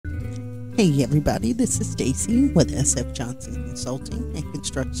Hey everybody, this is Stacey with SF Johnson Consulting and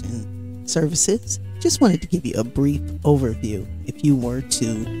Construction Services. Just wanted to give you a brief overview. If you were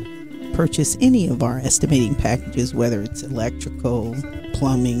to purchase any of our estimating packages, whether it's electrical,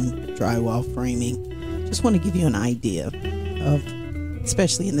 plumbing, drywall, framing, just want to give you an idea of,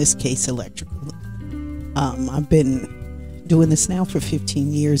 especially in this case, electrical. I've been doing this now for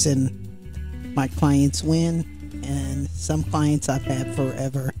 15 years and my clients win, and some clients I've had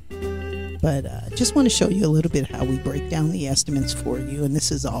forever. But just want to show you a little bit how we break down the estimates for you. And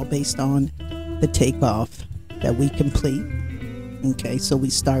this is all based on the takeoff that we complete. Okay, so we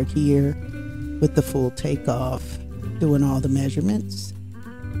start here with the full takeoff, doing all the measurements.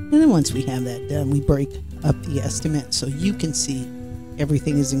 And then once we have that done, we break up the estimate so you can see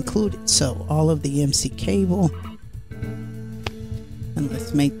everything is included. So all of the MC cable, and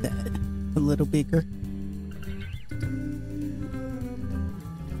let's make that a little bigger.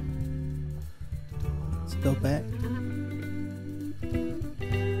 Go back.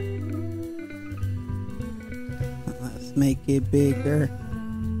 Let's make it bigger.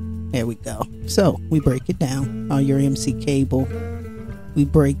 There we go. So we break it down. All your MC cable. We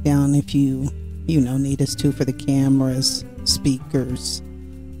break down if you need us to for the cameras, speakers,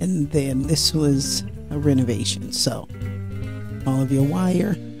 and then this was a renovation. So all of your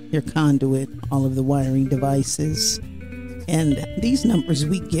wire, your conduit, all of the wiring devices, and these numbers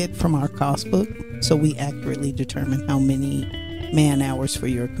we get from our cost book. So we accurately determine how many man hours for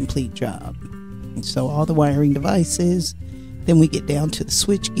your complete job. And so all the wiring devices, then we get down to the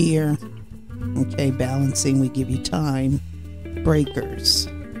switch gear, okay, balancing, we give you time, breakers,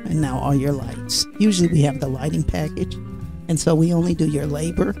 and now all your lights. Usually we have the lighting package, and so we only do your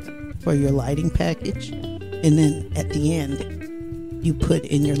labor for your lighting package, and then at the end you put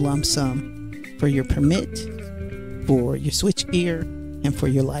in your lump sum for your permit, for your switch gear, and for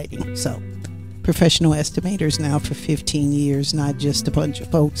your lighting. So professional estimators now for 15 years, not just a bunch of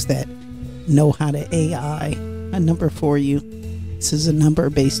folks that know how to AI a number for you. This is a number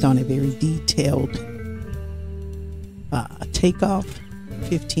based on a very detailed takeoff,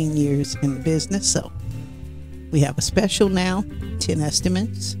 15 years in the business. So we have a special now, 10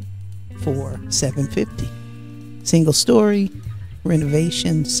 estimates for $750. Single story,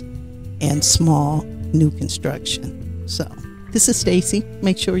 renovations, and small new construction. So this is Stacey.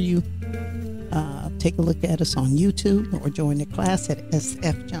 Make sure you take a look at us on YouTube or join the class at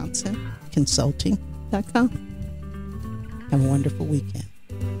sfjohnsonconsulting.com. Have a wonderful weekend.